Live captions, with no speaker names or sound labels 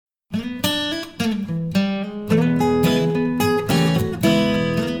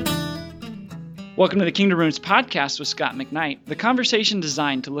Welcome to the Kingdom Roots podcast with Scott McKnight, the conversation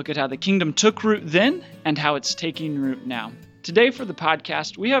designed to look at how the kingdom took root then and how it's taking root now. Today for the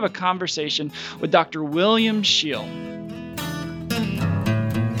podcast, we have a conversation with Dr. William Scheel.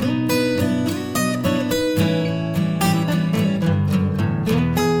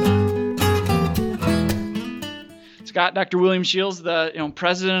 Scott, Dr. William Scheel's the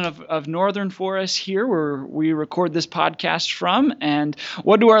president of Northern for us here, where we record this podcast from. And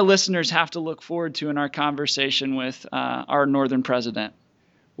what do our listeners have to look forward to in our conversation with our Northern president?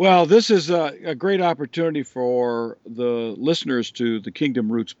 Well, this is a great opportunity for the listeners to the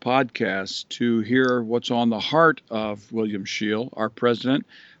Kingdom Roots podcast to hear what's on the heart of William Scheel, our president,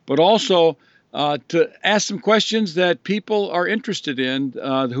 but also to ask some questions that people are interested in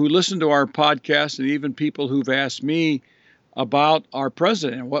who listen to our podcast, and even people who've asked me about our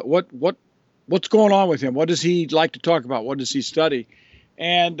president. What's going on with him? What does he like to talk about? What does he study?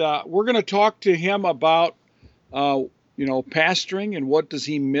 And we're going to talk to him about pastoring and what does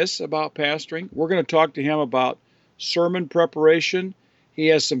he miss about pastoring. We're going to talk to him about sermon preparation. He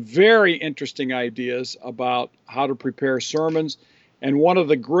has some very interesting ideas about how to prepare sermons. And one of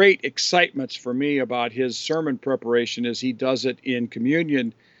the great excitements for me about his sermon preparation is he does it in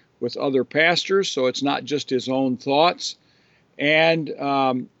communion with other pastors, so it's not just his own thoughts. And,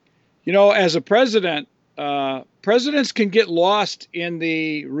 as a president, presidents can get lost in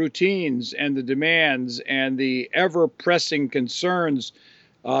the routines and the demands and the ever-pressing concerns,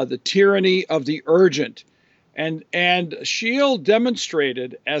 the tyranny of the urgent. And Scheel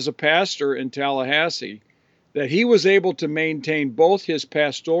demonstrated as a pastor in Tallahassee that he was able to maintain both his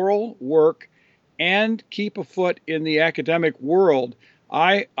pastoral work and keep a foot in the academic world.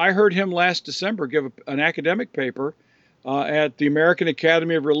 I heard him last December give an academic paper at the American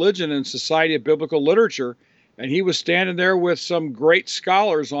Academy of Religion and Society of Biblical Literature, and he was standing there with some great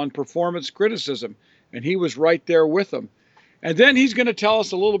scholars on performance criticism, and he was right there with them. And then he's going to tell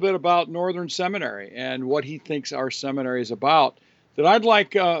us a little bit about Northern Seminary and what he thinks our seminary is about that I'd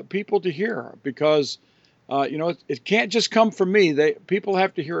like people to hear, because it can't just come from me. People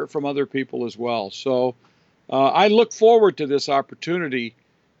have to hear it from other people as well. So I look forward to this opportunity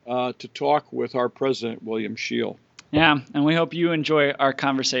to talk with our president, William Scheel. Yeah, and we hope you enjoy our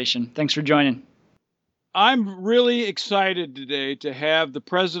conversation. Thanks for joining. I'm really excited today to have the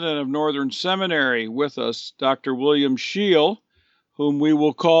president of Northern Seminary with us, Dr. William Scheel, whom we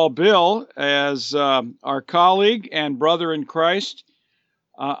will call Bill, as our colleague and brother in Christ.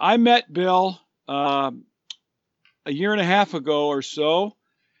 I met Bill a year and a half ago or so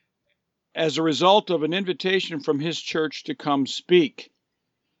as a result of an invitation from his church to come speak.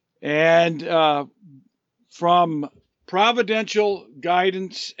 And from providential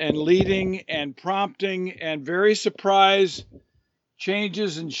guidance and leading and prompting and very surprise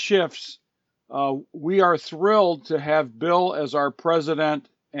changes and shifts, we are thrilled to have Bill as our president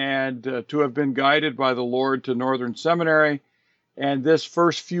and to have been guided by the Lord to Northern Seminary. And this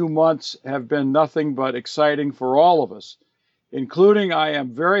first few months have been nothing but exciting for all of us, including, I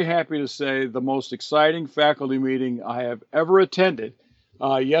am very happy to say, the most exciting faculty meeting I have ever attended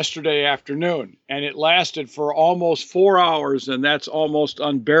yesterday afternoon. And it lasted for almost 4 hours, and that's almost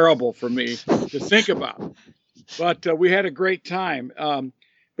unbearable for me to think about. But we had a great time.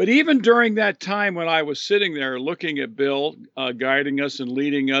 But even during that time when I was sitting there looking at Bill guiding us and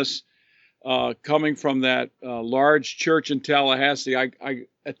leading us, coming from that large church in Tallahassee, I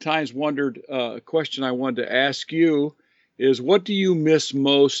at times wondered, a question I wanted to ask you is, what do you miss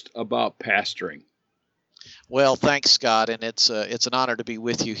most about pastoring? Well, thanks, Scott, and it's an honor to be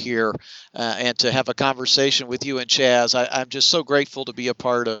with you here and to have a conversation with you and Chaz. I'm just so grateful to be a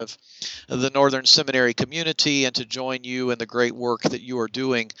part of the Northern Seminary community and to join you in the great work that you are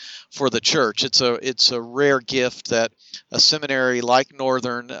doing for the church. It's a rare gift that a seminary like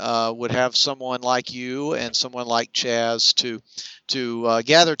Northern would have someone like you and someone like Chaz to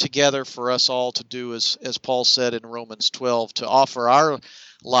gather together for us all to do, as Paul said in Romans 12, to offer our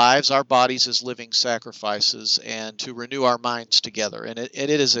lives, our bodies as living sacrifices, and to renew our minds together. And it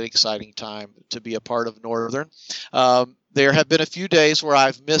is an exciting time to be a part of Northern. There have been a few days where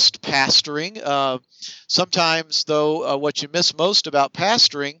I've missed pastoring. Sometimes, though, what you miss most about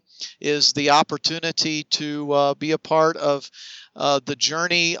pastoring is the opportunity to be a part of the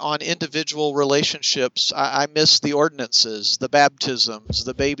journey on individual relationships. I miss the ordinances, the baptisms,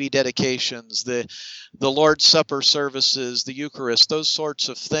 the baby dedications, the Lord's Supper services, the Eucharist, those sorts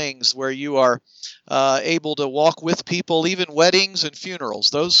of things where you are able to walk with people, even weddings and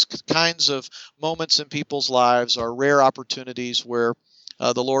funerals. Those kinds of moments in people's lives are rare opportunities where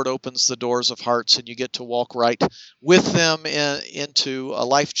the Lord opens the doors of hearts, and you get to walk right with them into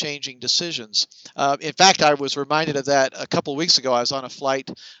life-changing decisions. In fact, I was reminded of that a couple of weeks ago. I was on a flight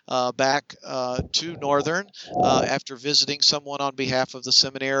back to Northern after visiting someone on behalf of the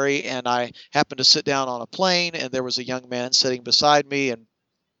seminary, and I happened to sit down on a plane, and there was a young man sitting beside me, and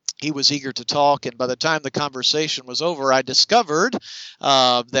he was eager to talk. And by the time the conversation was over, I discovered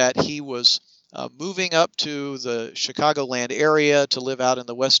that he was moving up to the Chicagoland area to live out in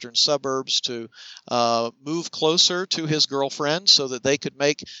the western suburbs, to move closer to his girlfriend so that they could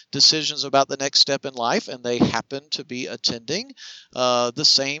make decisions about the next step in life. And they happened to be attending the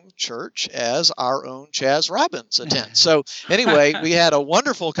same church as our own Chaz Robbins attends. So anyway, we had a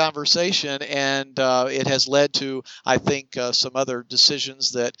wonderful conversation, and it has led to, I think, some other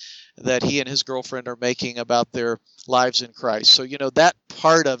decisions that he and his girlfriend are making about their lives in Christ. So, that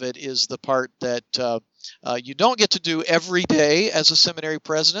part of it is the part that you don't get to do every day as a seminary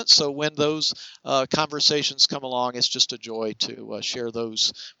president. So when those conversations come along, it's just a joy to share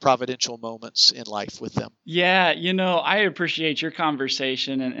those providential moments in life with them. Yeah, I appreciate your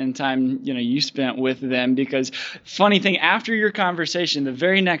conversation and time, you spent with them, because funny thing, after your conversation, the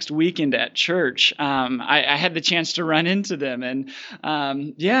very next weekend at church, I had the chance to run into them, and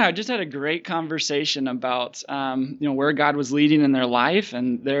I just had a great conversation about, where God was leading in their life,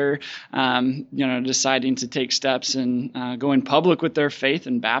 and they're, deciding to take steps and going public with their faith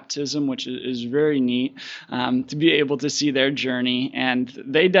and baptism, which is very neat, to be able to see their journey. And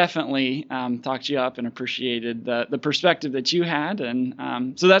they definitely talked you up and appreciated the perspective that you had.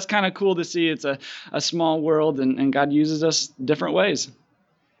 And so that's kind of cool to see. It's a small world, and God uses us different ways.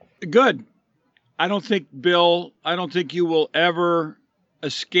 Good. I don't think you will ever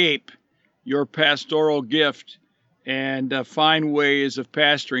escape your pastoral gift and find ways of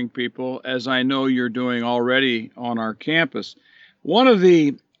pastoring people, as I know you're doing already on our campus. One of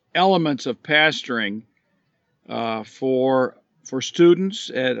the elements of pastoring for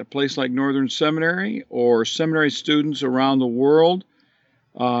students at a place like Northern Seminary, or seminary students around the world,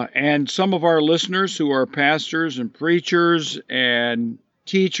 and some of our listeners who are pastors and preachers and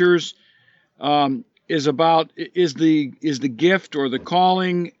teachers, is the gift or the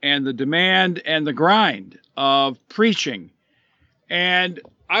calling and the demand and the grind of preaching. And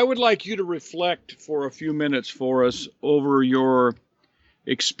I would like you to reflect for a few minutes for us over your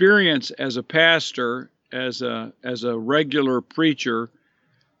experience as a pastor, as a regular preacher,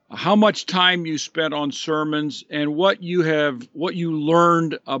 how much time you spent on sermons, and what you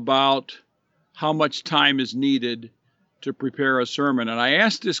learned about how much time is needed to prepare a sermon. And I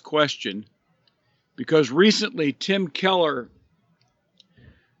asked this question because recently Tim Keller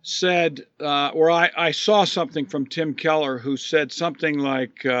said, I saw something from Tim Keller, who said something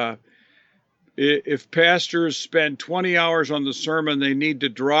like, if pastors spend 20 hours on the sermon, they need to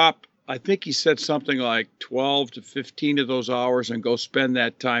drop, I think he said something like 12 to 15 of those hours and go spend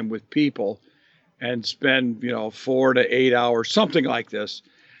that time with people, and spend 4 to 8 hours, something like this.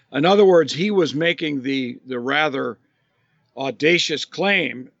 In other words, he was making the rather audacious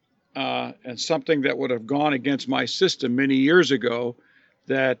claim, and something that would have gone against my system many years ago,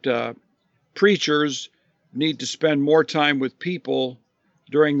 that preachers need to spend more time with people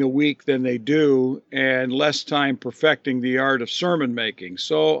during the week than they do, and less time perfecting the art of sermon making.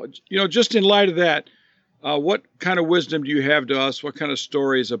 So, just in light of that, what kind of wisdom do you have to us? What kind of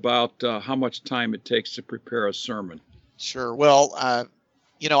stories about how much time it takes to prepare a sermon? Sure. Well,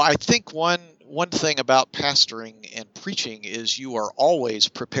 I think one thing about pastoring and preaching is you are always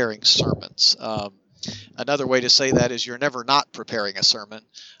preparing sermons. Another way to say that is you're never not preparing a sermon,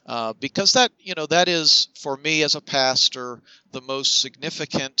 because that is, for me as a pastor, the most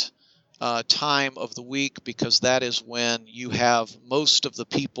significant time of the week, because that is when you have most of the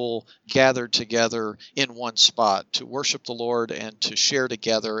people gathered together in one spot to worship the Lord and to share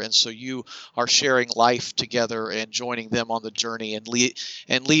together. And so you are sharing life together and joining them on the journey and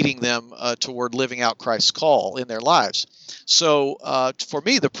leading them toward living out Christ's call in their lives. So for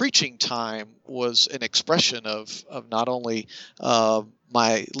me, the preaching time was an expression of not only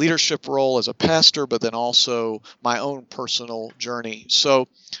my leadership role as a pastor, but then also my own personal journey. So,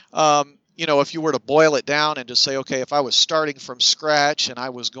 if you were to boil it down and just say, okay, if I was starting from scratch and I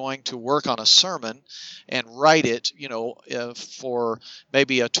was going to work on a sermon and write it, for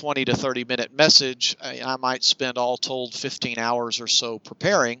maybe a 20 to 30 minute message, I might spend all told 15 hours or so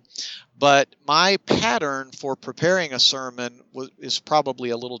preparing. But my pattern for preparing a sermon is probably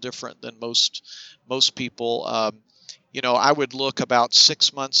a little different than most people. I would look about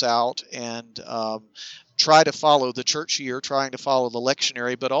 6 months out and try to follow the church year, trying to follow the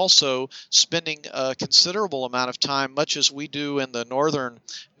lectionary, but also spending a considerable amount of time, much as we do in the Northern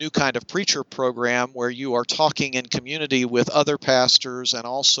New Kind of Preacher program, where you are talking in community with other pastors and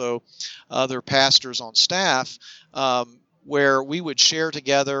also other pastors on staff, where we would share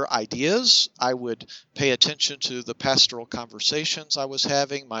together ideas. I would pay attention to the pastoral conversations I was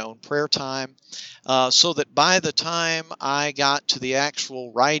having, my own prayer time, so that by the time I got to the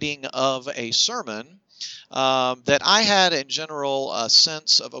actual writing of a sermon, that I had in general a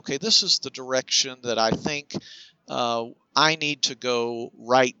sense of, okay, this is the direction that I think I need to go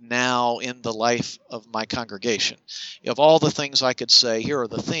right now in the life of my congregation. Of all the things I could say, here are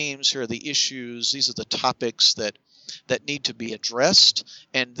the themes, here are the issues, these are the topics that need to be addressed,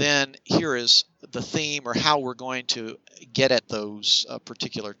 and then here is the theme or how we're going to get at those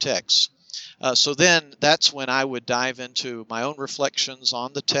particular texts. So then that's when I would dive into my own reflections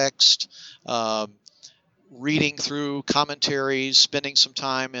on the text, reading through commentaries, spending some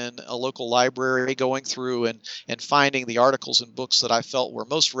time in a local library, going through and finding the articles and books that I felt were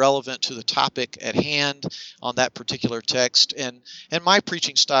most relevant to the topic at hand on that particular text. And my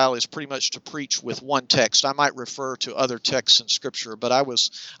preaching style is pretty much to preach with one text. I might refer to other texts in Scripture, but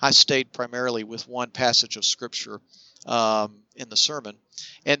I stayed primarily with one passage of Scripture in the sermon.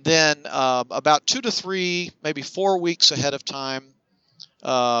 And then about 2 to 3, maybe 4 weeks ahead of time,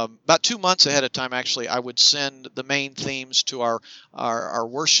 about 2 months ahead of time, actually, I would send the main themes to our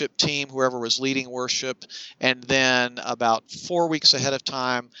worship team, whoever was leading worship. And then about 4 weeks ahead of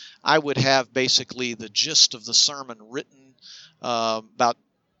time, I would have basically the gist of the sermon written. About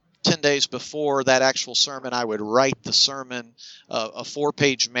 10 days before that actual sermon, I would write the sermon, a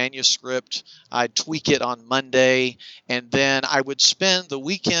 4-page manuscript. I'd tweak it on Monday, and then I would spend the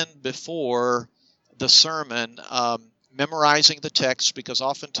weekend before the sermon memorizing the text, because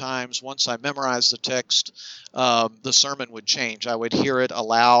oftentimes once I memorized the text, the sermon would change. I would hear it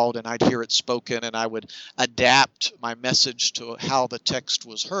aloud and I'd hear it spoken, and I would adapt my message to how the text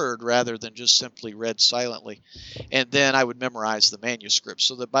was heard rather than just simply read silently. And then I would memorize the manuscript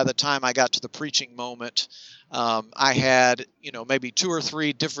so that by the time I got to the preaching moment, I had, maybe 2 or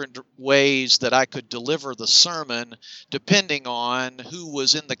 3 different ways that I could deliver the sermon depending on who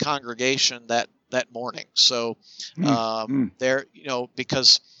was in the congregation that morning. So there,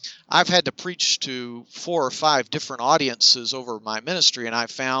 because I've had to preach to 4 or 5 different audiences over my ministry, and I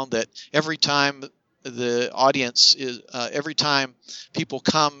found that every time the audience is, every time people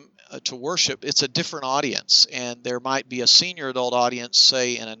come to worship, it's a different audience, and there might be a senior adult audience,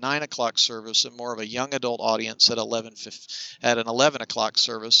 say in a 9 o'clock service, and more of a young adult audience at an 11 o'clock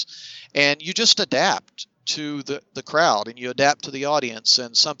service, and you just adapt to the crowd, and you adapt to the audience,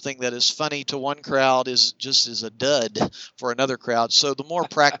 and something that is funny to one crowd is a dud for another crowd. So the more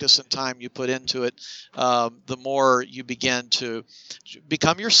practice and time you put into it, the more you begin to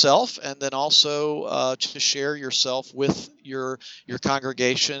become yourself, and then also to share yourself with your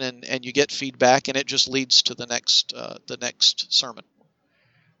congregation, and you get feedback, and it just leads to the next sermon.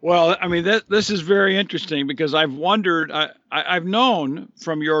 Well, I mean, this is very interesting, because I've wondered, I've known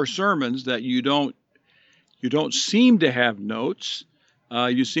from your sermons that you don't seem to have notes.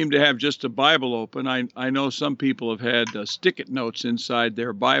 You seem to have just a Bible open. I know some people have had stick-it notes inside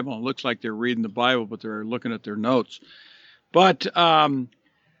their Bible. It looks like they're reading the Bible, but they're looking at their notes. But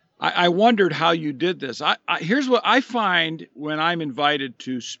I wondered how you did this. Here's what I find when I'm invited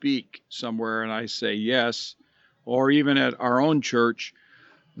to speak somewhere and I say yes, or even at our own church,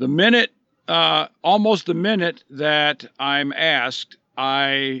 almost the minute that I'm asked,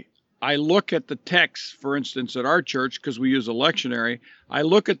 I look at the text. For instance, at our church, because we use a lectionary, I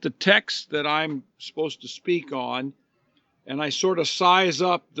look at the text that I'm supposed to speak on, and I sort of size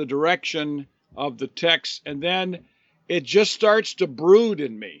up the direction of the text, and then it just starts to brood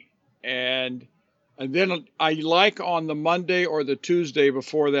in me. And then I like on the Monday or the Tuesday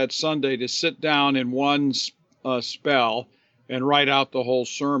before that Sunday to sit down in one spell and write out the whole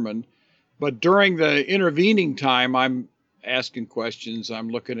sermon. But during the intervening time, I'm asking questions, I'm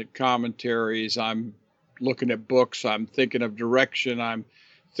looking at commentaries, I'm looking at books, I'm thinking of direction, I'm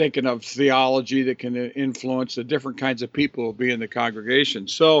thinking of theology that can influence the different kinds of people who will be in the congregation.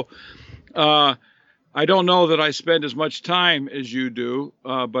 So I don't know that I spend as much time as you do,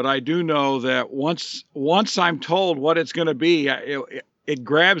 but I do know that once I'm told what it's going to be, it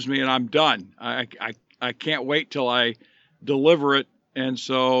grabs me and I'm done. I can't wait till I deliver it. And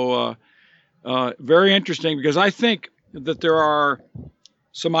so very interesting, because I think that there are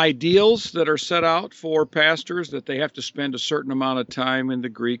some ideals that are set out for pastors, that they have to spend a certain amount of time in the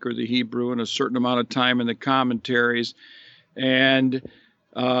Greek or the Hebrew and a certain amount of time in the commentaries. And,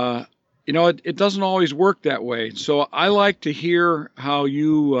 it doesn't always work that way. So I like to hear how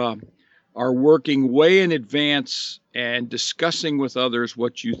you are working way in advance and discussing with others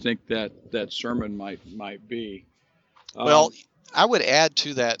what you think that sermon might be. Well, I would add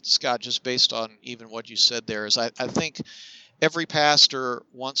to that, Scott, just based on even what you said there, is I think every pastor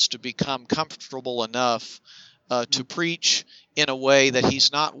wants to become comfortable enough to preach in a way that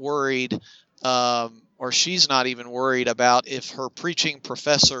he's not worried or she's not even worried about if her preaching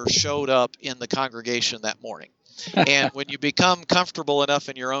professor showed up in the congregation that morning. And when you become comfortable enough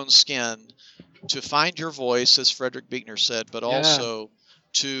in your own skin to find your voice, as Frederick Buechner said, but also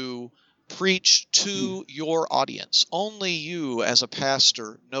to preach to your audience. Only you as a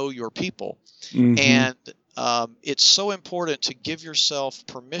pastor know your people. Mm-hmm. And it's so important to give yourself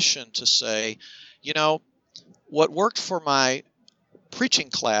permission to say, what worked for my preaching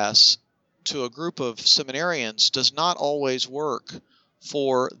class to a group of seminarians does not always work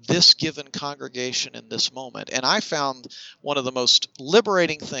for this given congregation in this moment. And I found one of the most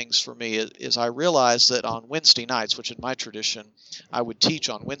liberating things for me is I realized that on Wednesday nights, which in my tradition I would teach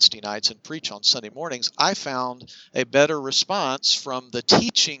on Wednesday nights and preach on Sunday mornings, I found a better response from the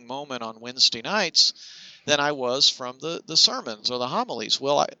teaching moment on Wednesday nights than I was from the sermons or the homilies.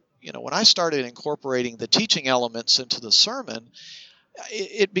 Well, when I started incorporating the teaching elements into the sermon,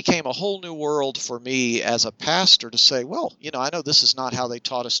 it became a whole new world for me as a pastor to say, well, I know this is not how they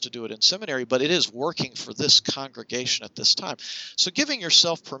taught us to do it in seminary, but it is working for this congregation at this time. So giving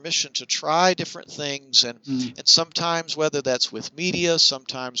yourself permission to try different things, and sometimes whether that's with media,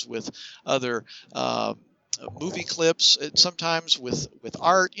 sometimes with other movie clips, sometimes with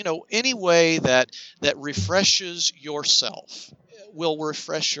art, any way that refreshes yourself will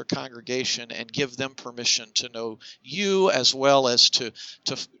refresh your congregation and give them permission to know you as well as to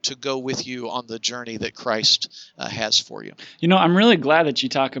go with you on the journey that Christ has for you. I'm really glad that you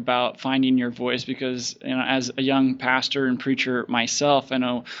talk about finding your voice because, as a young pastor and preacher myself, I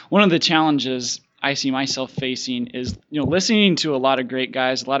know one of the challenges I see myself facing is, listening to a lot of great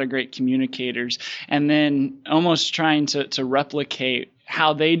guys, a lot of great communicators, and then almost trying to replicate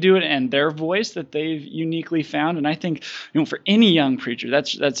how they do it and their voice that they've uniquely found. And I think, for any young preacher,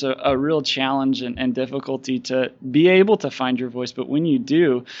 that's a real challenge and difficulty to be able to find your voice. But when you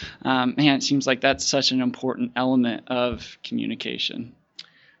do, it seems like that's such an important element of communication.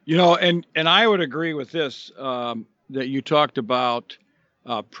 And I would agree with this, that you talked about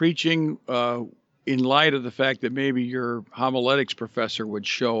preaching in light of the fact that maybe your homiletics professor would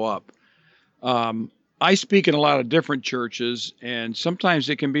show up. I speak in a lot of different churches, and sometimes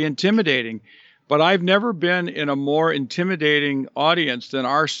it can be intimidating, but I've never been in a more intimidating audience than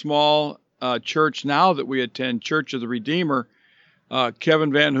our small church now that we attend, Church of the Redeemer.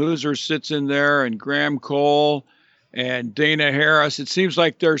 Kevin Van Hooser sits in there, and Graham Cole and Dana Harris. It seems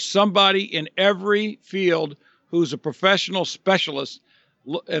like there's somebody in every field who's a professional specialist,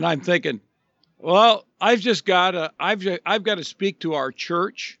 and I'm thinking, well, I've got to speak to our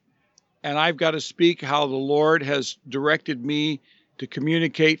church. And I've got to speak how the Lord has directed me to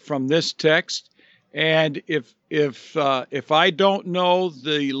communicate from this text. And if I don't know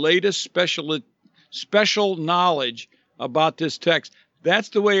the latest special knowledge about this text, that's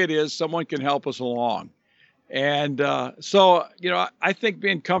the way it is. Someone can help us along. And so I think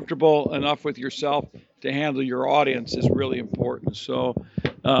being comfortable enough with yourself to handle your audience is really important. So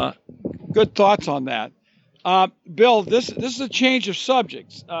good thoughts on that. Bill, this is a change of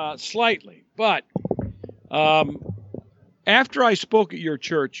subjects slightly, but after I spoke at your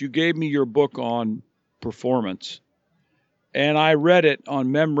church, you gave me your book on performance, and I read it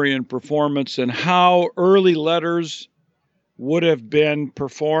on memory and performance and how early letters would have been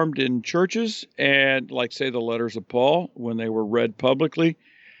performed in churches, and like say the letters of Paul when they were read publicly,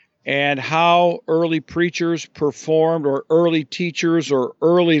 and how early preachers performed, or early teachers, or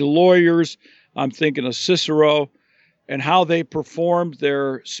early lawyers. I'm thinking of Cicero, and how they performed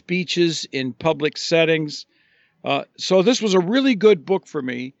their speeches in public settings. So this was a really good book for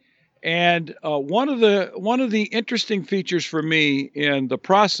me. And one of the interesting features for me in the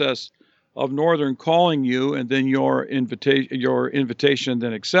process of Northern calling you and then your invitation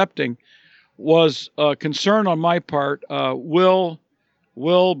then accepting was a concern on my part. Will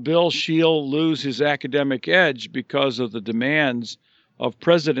Bill Scheel lose his academic edge because of the demands of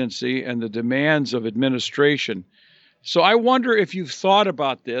presidency and the demands of administration? So I wonder if you've thought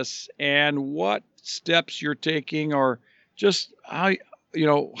about this and what steps you're taking, or just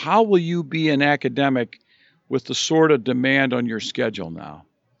how will you be an academic with the sort of demand on your schedule now?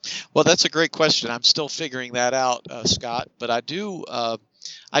 Well, that's a great question. I'm still figuring that out, Scott, but I do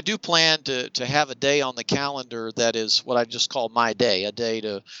I do plan to have a day on the calendar that is what I just call my day, a day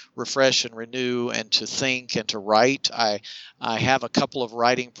to refresh and renew and to think and to write. I have a couple of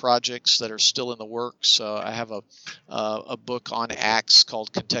writing projects that are still in the works. I have a book on Acts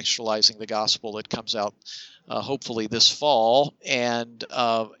called Contextualizing the Gospel that comes out hopefully this fall, and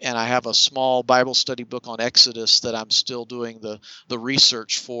I have a small Bible study book on Exodus that I'm still doing the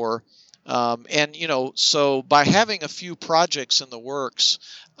research for. So by having a few projects in the works,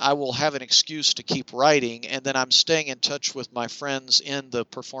 I will have an excuse to keep writing, and then I'm staying in touch with my friends in the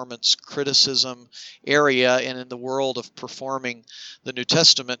performance criticism area and in the world of performing the New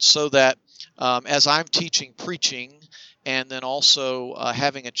Testament, so that as I'm teaching preaching, and then also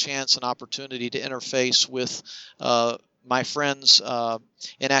having a chance and opportunity to interface with my friends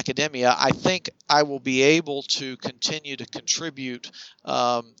in academia, I think I will be able to continue to contribute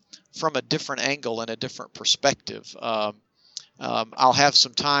from a different angle and a different perspective. I'll have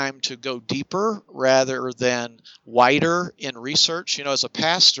some time to go deeper rather than wider in research. As a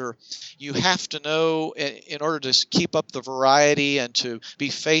pastor, you have to know, in order to keep up the variety and to be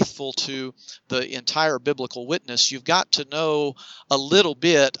faithful to the entire biblical witness, you've got to know a little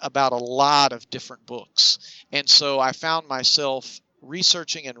bit about a lot of different books. And so I found myself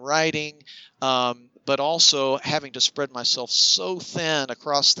researching and writing, but also having to spread myself so thin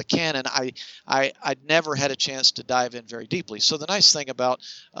across the canon, I'd never had a chance to dive in very deeply. So the nice thing about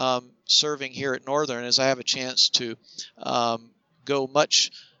serving here at Northern is I have a chance to go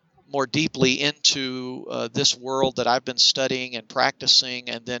much more deeply into this world that I've been studying and practicing,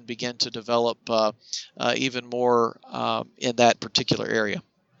 and then begin to develop even more in that particular area.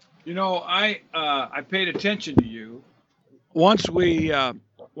 I paid attention to you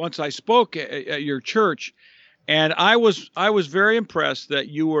once I spoke at your church, and I was very impressed that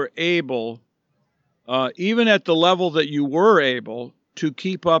you were able, even at the level that you were able, to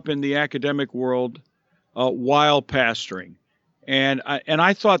keep up in the academic world while pastoring. And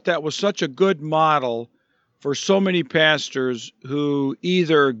I thought that was such a good model for so many pastors who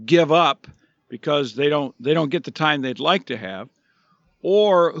either give up because they don't get the time they'd like to have,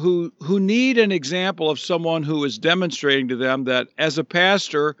 or who need an example of someone who is demonstrating to them that as a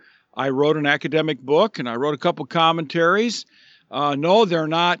pastor, I wrote an academic book and I wrote a couple commentaries. No, they're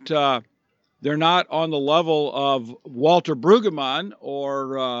not on the level of Walter Brueggemann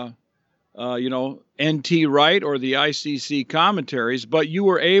or N.T. Wright or the ICC commentaries, but you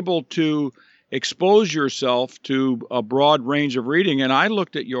were able to expose yourself to a broad range of reading. And I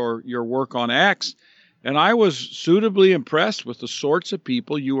looked at your work on Acts, and I was suitably impressed with the sorts of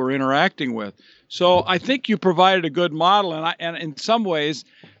people you were interacting with. So I think you provided a good model, and in some ways,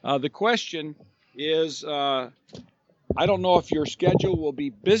 the question is, I don't know if your schedule will be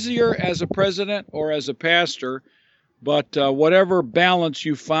busier as a president or as a pastor, but whatever balance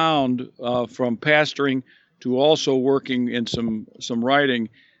you found from pastoring to also working in some writing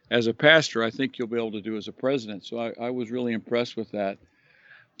as a pastor, I think you'll be able to do as a president. So I was really impressed with that.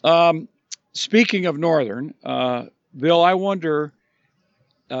 Speaking of Northern, Bill, I wonder,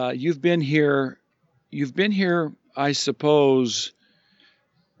 you've been here, I suppose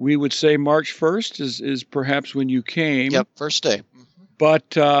we would say March 1st is perhaps when you came. Yep, first day.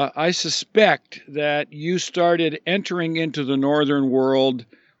 But I suspect that you started entering into the Northern world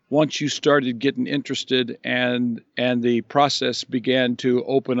once you started getting interested, and the process began to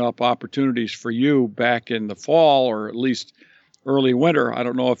open up opportunities for you back in the fall, or at least early winter. I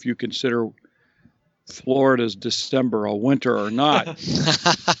don't know if you consider Florida's December a winter or not.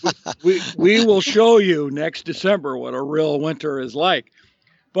 we will show you next December what a real winter is like.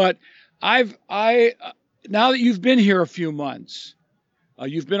 But now that you've been here a few months,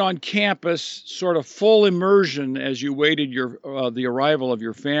 you've been on campus, sort of full immersion as you waited the arrival of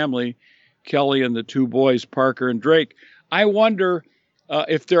your family, Kelly and the two boys, Parker and Drake. I wonder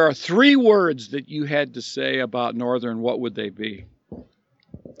if there are 3 words that you had to say about Northern, what would they be?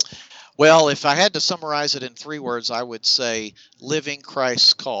 Well, if I had to summarize it in 3 words, I would say living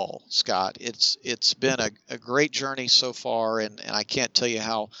Christ's call, Scott. It's been a great journey so far, and I can't tell you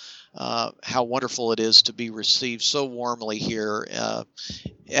how wonderful it is to be received so warmly here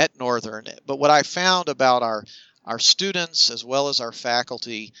at Northern. But what I found about our students, as well as our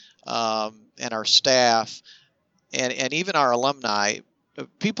faculty and our staff, and even our alumni,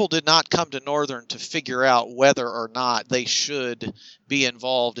 people did not come to Northern to figure out whether or not they should be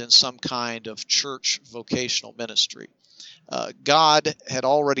involved in some kind of church vocational ministry. God had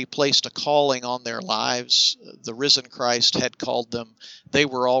already placed a calling on their lives. The risen Christ had called them. They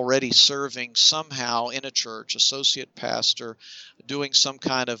were already serving somehow in a church, associate pastor, doing some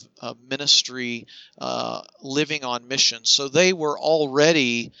kind of ministry, living on mission. So they were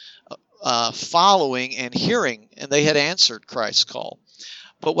already following and hearing, and they had answered Christ's call.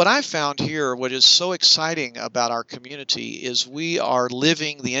 But what I found here, what is so exciting about our community, is we are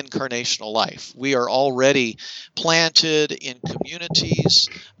living the incarnational life. We are already planted in communities,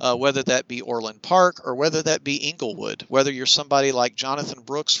 whether that be Orland Park or whether that be Inglewood, whether you're somebody like Jonathan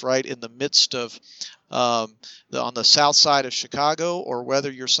Brooks right in the midst of on the south side of Chicago, or whether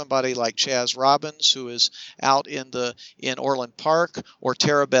you're somebody like Chaz Robbins, who is out in Orland Park, or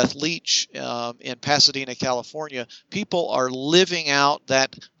Tara Beth Leach in Pasadena, California. People are living out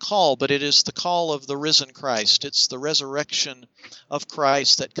that call, but it is the call of the risen Christ. It's the resurrection of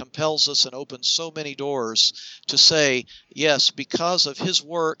Christ that compels us and opens so many doors to say, yes, because of his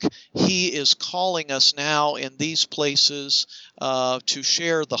work, he is calling us now in these places to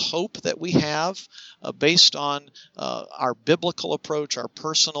share the hope that we have based on our biblical approach, our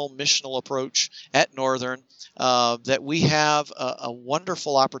personal missional approach at Northern, that we have a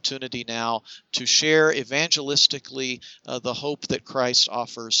wonderful opportunity now to share evangelistically the hope that Christ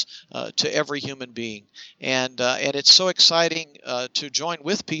offers to every human being. And it's so exciting to join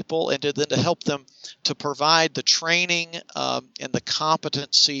with people and then to help them to provide the training and the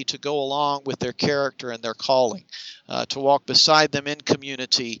competency to go along with their character and their calling, to walk beside them in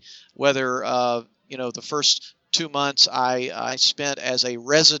community, whether the first 2 months I spent as a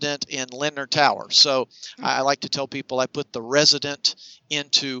resident in Lindner Tower. So I like to tell people I put the resident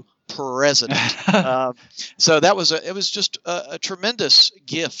into president. So it was just a tremendous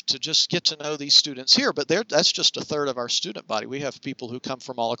gift to just get to know these students here. But that's just a third of our student body. We have people who come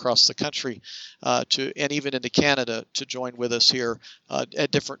from all across the country and even into Canada to join with us here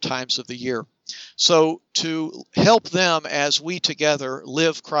at different times of the year. So to help them as we together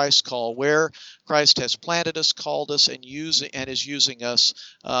live Christ's call, where Christ has planted us, called us, and is using us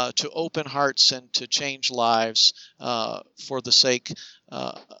to open hearts and to change lives for the sake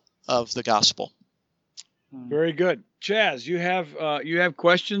of the gospel. Very good. Chaz, you have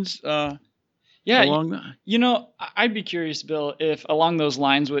questions? Yeah, I'd be curious, Bill, if along those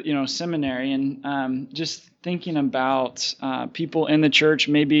lines with, seminary and just thinking about people in the church,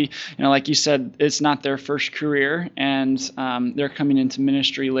 maybe, like you said, it's not their first career and they're coming into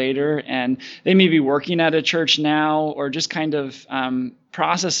ministry later and they may be working at a church now, or just kind of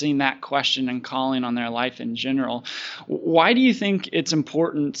processing that question and calling on their life in general. Why do you think it's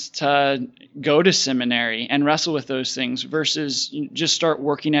important to go to seminary and wrestle with those things versus just start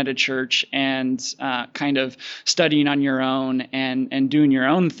working at a church and kind of studying on your own and doing your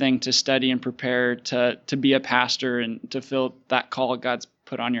own thing to study and prepare to be a pastor and to fill that call God's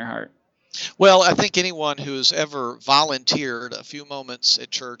put on your heart? Well, I think anyone who's ever volunteered a few moments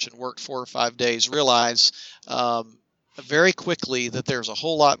at church and worked 4 or 5 days realize very quickly that there's a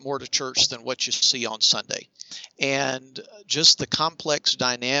whole lot more to church than what you see on Sunday. And just the complex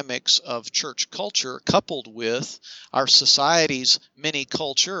dynamics of church culture coupled with our society's many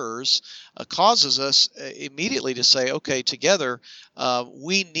cultures causes us immediately to say, okay, together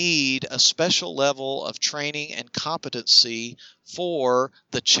we need a special level of training and competency for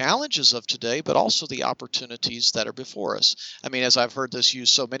the challenges of today, but also the opportunities that are before us. I mean, as I've heard this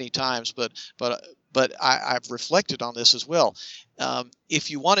used so many times, but I've reflected on this as well.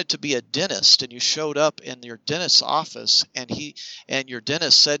 If you wanted to be a dentist and you showed up in your dentist's office and your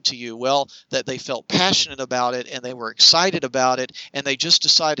dentist said to you, well, that they felt passionate about it and they were excited about it and they just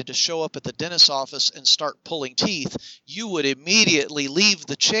decided to show up at the dentist's office and start pulling teeth, you would immediately leave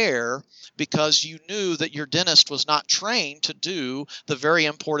the chair because you knew that your dentist was not trained to do the very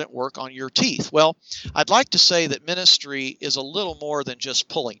important work on your teeth. Well, I'd like to say that ministry is a little more than just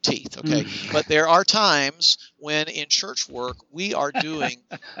pulling teeth, okay? But there are times when in church work we are doing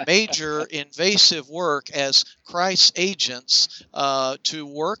major invasive work as Christ's agents to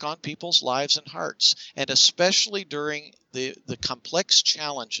work on people's lives and hearts. And especially during the complex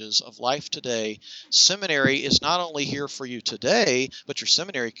challenges of life today, seminary is not only here for you today, but your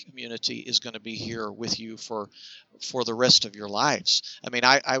seminary community is going to be here with you for the rest of your lives. I mean,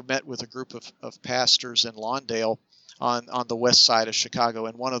 I met with a group of pastors in Lawndale on the west side of Chicago,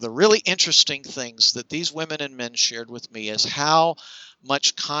 and one of the really interesting things that these women and men shared with me is how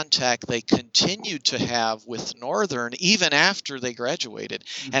much contact they continued to have with Northern even after they graduated,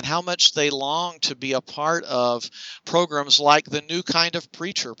 and how much they longed to be a part of programs like the New Kind of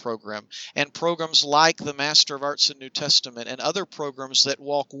Preacher program and programs like the Master of Arts in New Testament and other programs that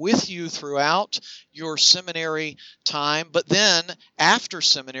walk with you throughout your seminary time, but then after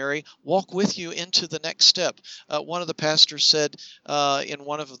seminary, walk with you into the next step. One of the pastors said in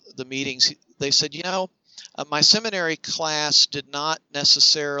one of the meetings, they said, my seminary class did not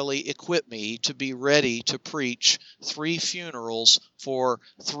necessarily equip me to be ready to preach 3 funerals for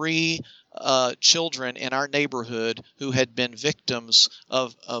 3 children in our neighborhood who had been victims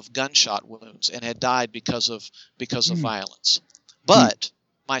of gunshot wounds and had died because of violence. But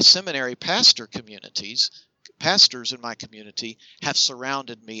my seminary pastors in my community have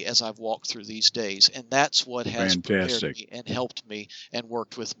surrounded me as I've walked through these days, and that's what has prepared me and helped me and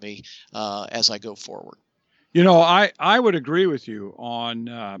worked with me as I go forward. I would agree with you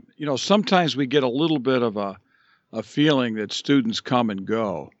on, sometimes we get a little bit of a feeling that students come and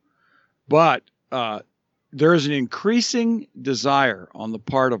go, but there's an increasing desire on the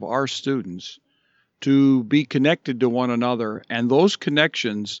part of our students to be connected to one another, and those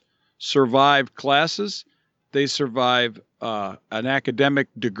connections survive classes, they survive an academic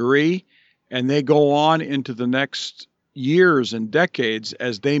degree, and they go on into the next years and decades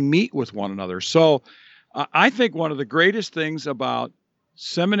as they meet with one another. So I think one of the greatest things about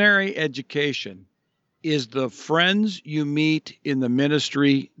seminary education is the friends you meet in the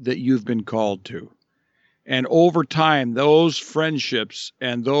ministry that you've been called to. And over time, those friendships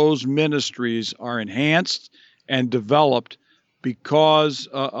and those ministries are enhanced and developed because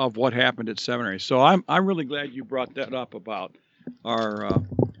of what happened at seminary. So I'm really glad you brought that up about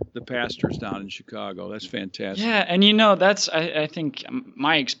the pastors down in Chicago. That's fantastic. Yeah, and that's I think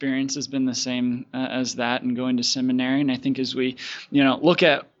my experience has been the same as that in going to seminary. And I think as we look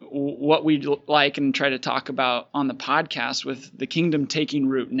at what we like and try to talk about on the podcast with the kingdom taking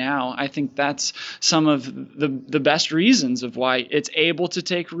root now, I think that's some of the best reasons of why it's able to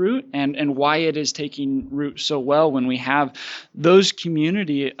take root and why it is taking root so well when we have those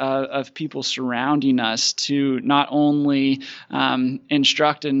community of people surrounding us to not only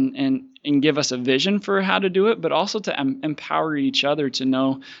instruct and give us a vision for how to do it, but also to empower each other to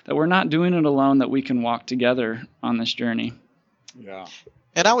know that we're not doing it alone, that we can walk together on this journey. Yeah.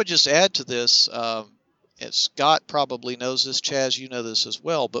 And I would just add to this, Scott probably knows this, Chaz, you know this as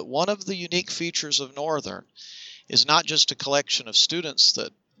well, but one of the unique features of Northern is not just a collection of students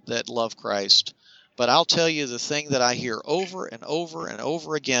that love Christ, but I'll tell you the thing that I hear over and over and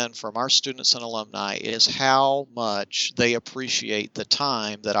over again from our students and alumni is how much they appreciate the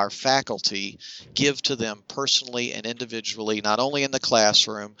time that our faculty give to them personally and individually, not only in the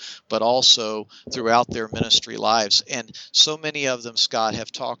classroom, but also throughout their ministry lives. And so many of them, Scott,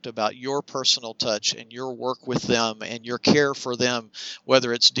 have talked about your personal touch and your work with them and your care for them,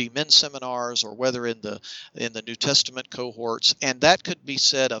 whether it's D-Min seminars or whether in the New Testament cohorts. And that could be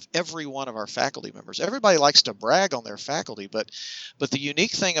said of every one of our faculty members. Everybody likes to brag on their faculty, but the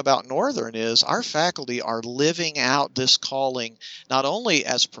unique thing about Northern is our faculty are living out this calling not only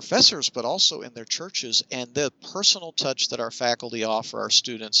as professors but also in their churches, and the personal touch that our faculty offer our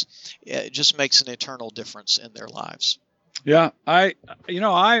students just makes an eternal difference in their lives. Yeah,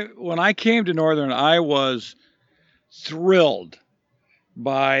 when I came to Northern, I was thrilled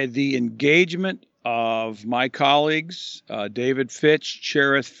by the engagement of my colleagues, David Fitch,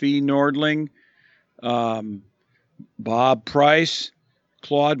 Cherith Fee Nordling, Bob Price,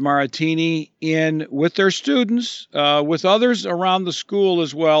 Claude Maratini, with their students, with others around the school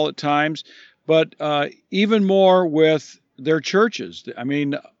as well at times, but even more with their churches. I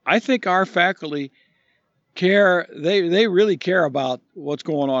mean, I think our faculty care. They really care about what's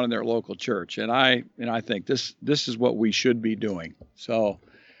going on in their local church, and I think this is what we should be doing. So,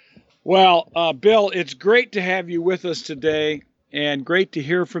 well, Bill, it's great to have you with us today. And great to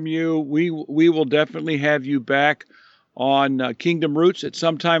hear from you. We will definitely have you back on Kingdom Roots at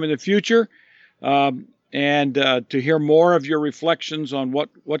some time in the future, and to hear more of your reflections on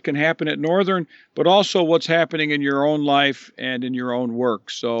what can happen at Northern, but also what's happening in your own life and in your own work.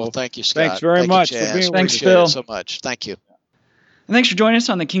 So, thank you, Scott. Thanks very much for being with us. Thanks, Bill. So much. Thank you. And thanks for joining us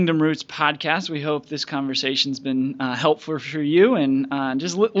on the Kingdom Roots podcast. We hope this conversation's been helpful for you and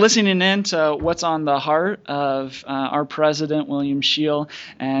just listening in to what's on the heart of our president, William Shiel.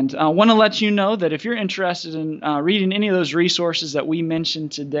 And I want to let you know that if you're interested in reading any of those resources that we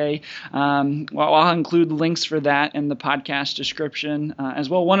mentioned today, I'll include links for that in the podcast description as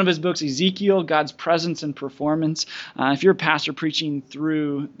well. One of his books, Ezekiel, God's Presence and Performance. If you're a pastor preaching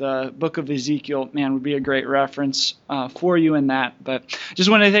through the book of Ezekiel, man, would be a great reference for you in that. that. But just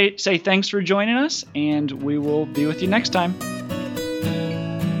want to say thanks for joining us, and we will be with you next time.